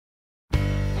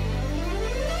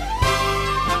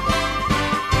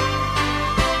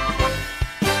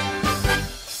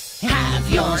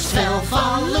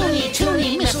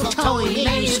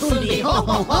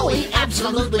ho, hoey,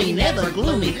 absolutely never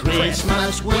gloomy.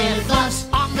 Christmas with us.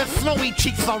 On the snowy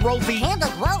cheeks are rosy.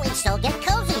 Candle glowing, so get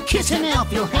cozy. Kiss an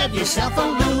elf, you'll have yourself a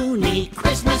loony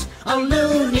Christmas. A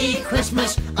loony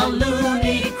Christmas. A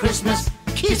loony Christmas.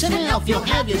 Kiss an elf, you'll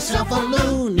have yourself a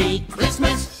loony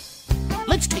Christmas.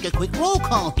 Let's take a quick roll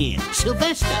call here.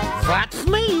 Sylvester. That's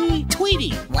me.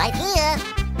 Tweety. Right here.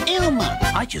 Elma.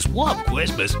 I just love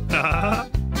Christmas.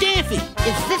 Daffy.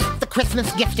 Is this the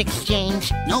Christmas gift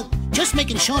exchange? Nope, just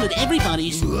making sure that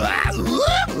everybody's...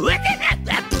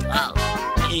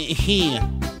 here.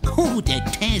 Oh,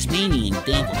 that Tasmanian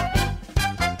devil.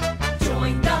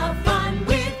 Join the fun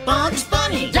with Bugs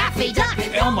Bunny. Daffy Duck.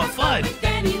 Elmer Fudd.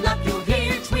 Danny Luck. You'll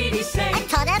hear Tweety say. I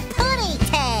call that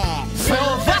ponytail.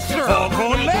 Sylvester.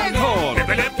 Foghorn Leghorn.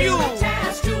 Pip-a-dip-pew.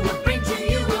 Task to bring to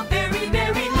you a very,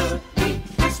 very loony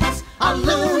Christmas. A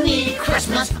loony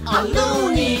Christmas. A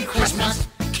loony Christmas.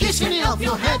 Kiss an elf,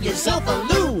 you'll have yourself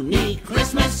a loony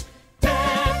Christmas.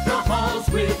 Deck the halls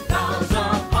with boughs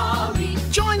of holly.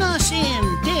 Join us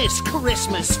in this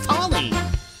Christmas folly.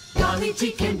 Golly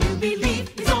gee, can you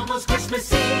believe it's almost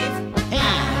Christmas Eve?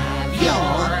 Have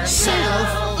yourself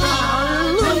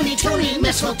a loony toony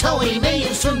mistletoe. May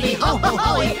you soon be ho ho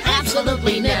hoey.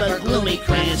 Absolutely never gloomy.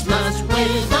 Christmas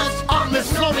with us. On the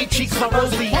snowy cheeks are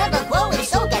rosy. Candle glowing,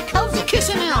 so get cozy. Kiss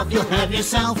an elf, you'll have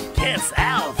yourself. Kiss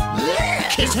Alf.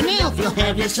 Kiss an elf, you'll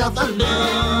have yourself a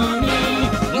loony.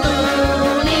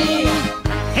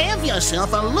 Have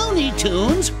yourself a Looney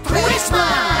Tunes Christmas.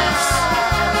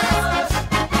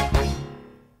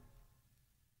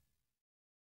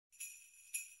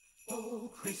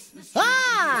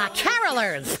 Ah,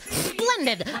 carolers!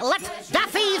 Splendid! Let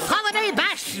Daffy's Holiday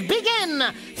Bash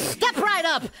begin! Step right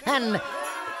up and...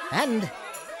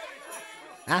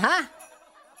 Uh-huh.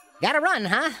 Gotta run,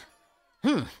 huh?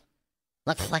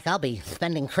 Looks like I'll be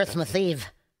spending Christmas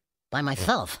Eve by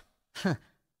myself.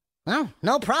 Well,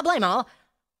 no problemo.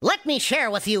 Let me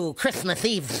share with you, Christmas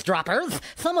eavesdroppers,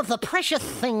 some of the precious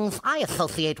things I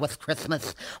associate with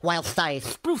Christmas whilst I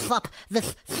spruce up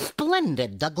this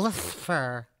splendid Douglas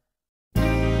fir.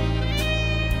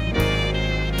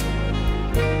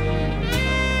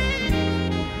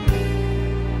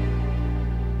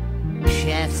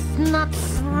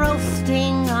 Chestnuts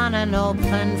roasting on an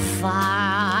open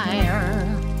fire.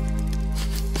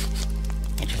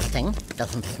 Interesting.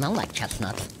 Doesn't smell like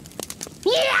chestnuts.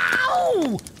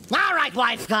 Yow! All right,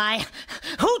 wise guy.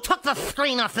 Who took the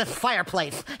screen off this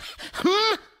fireplace?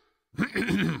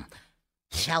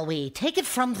 Shall we take it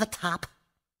from the top?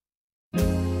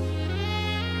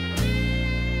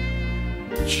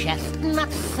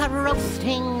 Chestnuts are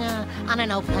roasting on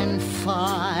an open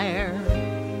fire.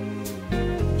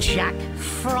 Jack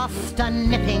Frost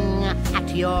a-nipping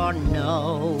at your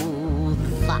nose.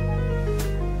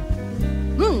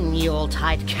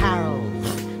 Yuletide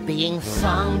carols being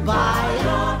sung by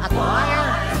a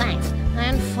choir, thanks,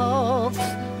 and folks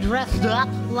dressed up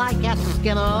like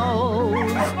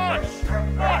Eskimos.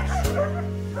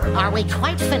 Are we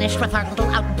quite finished with our little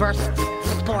outburst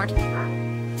sport?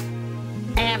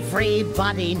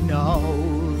 Everybody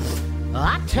knows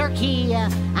a turkey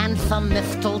and some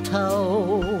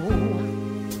mistletoe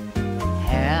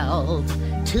help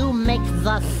to make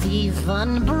the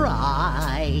season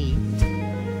bright.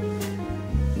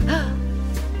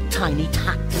 Tiny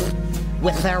tots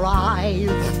with their eyes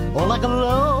all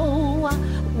aglow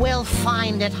will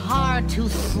find it hard to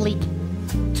sleep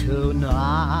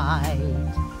tonight.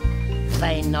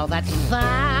 They know that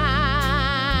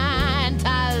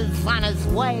Santa's on his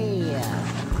way.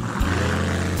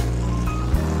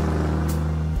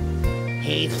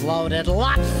 He's loaded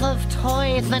lots of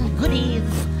toys and goodies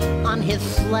on his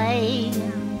sleigh.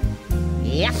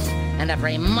 Yes, and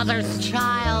every mother's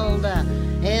child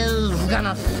is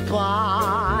gonna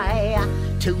spy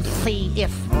to see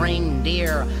if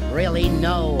reindeer really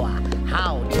know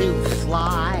how to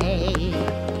fly.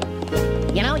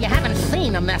 You know, you haven't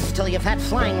seen a mess till you've had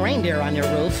flying reindeer on your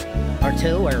roof, or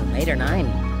 2, or 8, or 9.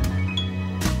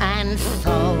 And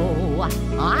so,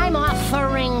 I'm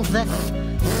offering this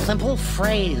simple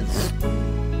phrase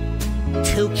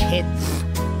to kids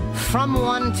from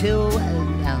 1 to,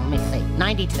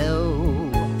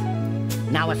 92.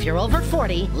 Now, if you're over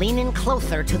 40, lean in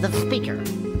closer to the speaker.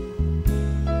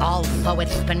 Although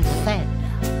it's been said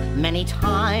many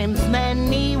times,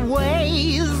 many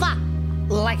ways,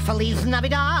 like Feliz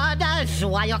Navidad,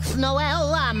 Joyeux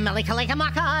Noel,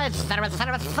 Melikalikamaca, etc.,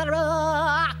 etc.,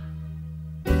 etc.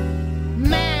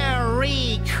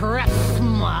 Merry Christmas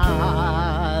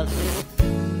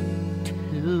to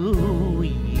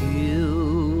you.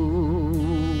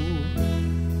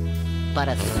 But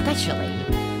especially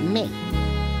me.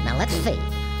 Now let's see.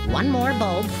 One more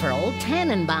bulb for old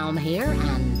Tannenbaum here,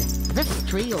 and this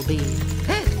tree will be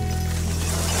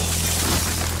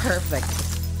perfect.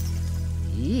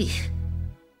 Eesh.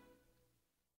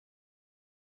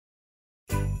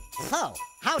 So,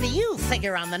 how do you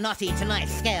figure on the naughty to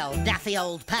nice scale, daffy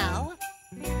old pal?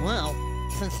 Well,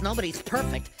 since nobody's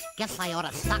perfect, guess I ought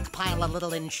to stockpile a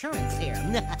little insurance here.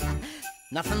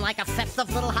 Nothing like a festive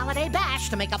little holiday bash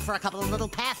to make up for a couple of little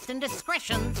past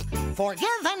indiscretions. Forgive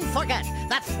and forget,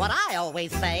 that's what I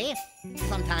always say.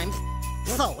 Sometimes.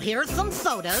 So here's some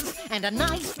sodas and a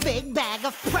nice big bag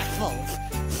of pretzels.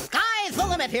 Sky's the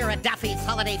limit here at Daffy's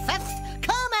Holiday Fest.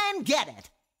 Come and get it.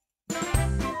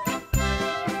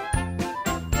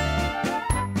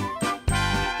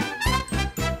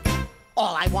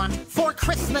 All I want for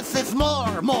Christmas is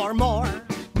more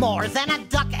than a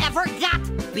duck ever got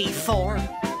before.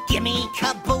 Gimme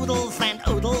caboodles and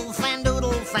oodles and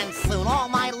oodles, and soon all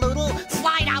my loodle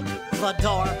slide out the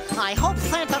door. I hope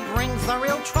Santa brings a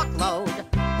real truckload.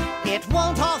 It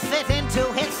won't all fit into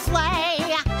his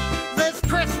sleigh. This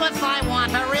Christmas I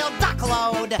want a real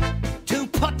duckload to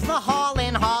put the haul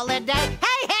in holiday.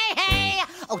 Hey, hey, hey!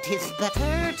 Oh, 'tis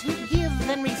better to give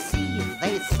than receive,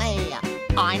 they say.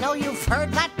 I know you've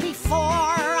heard that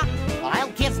before.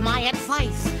 I'll give my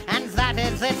advice, and that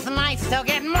is it's nice to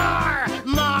get more.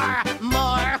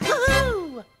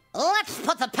 Woo-hoo! Let's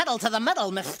put the pedal to the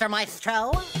metal, Mr.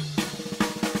 Maestro.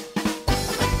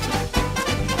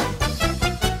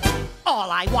 All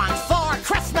I want for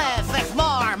Christmas is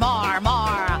more.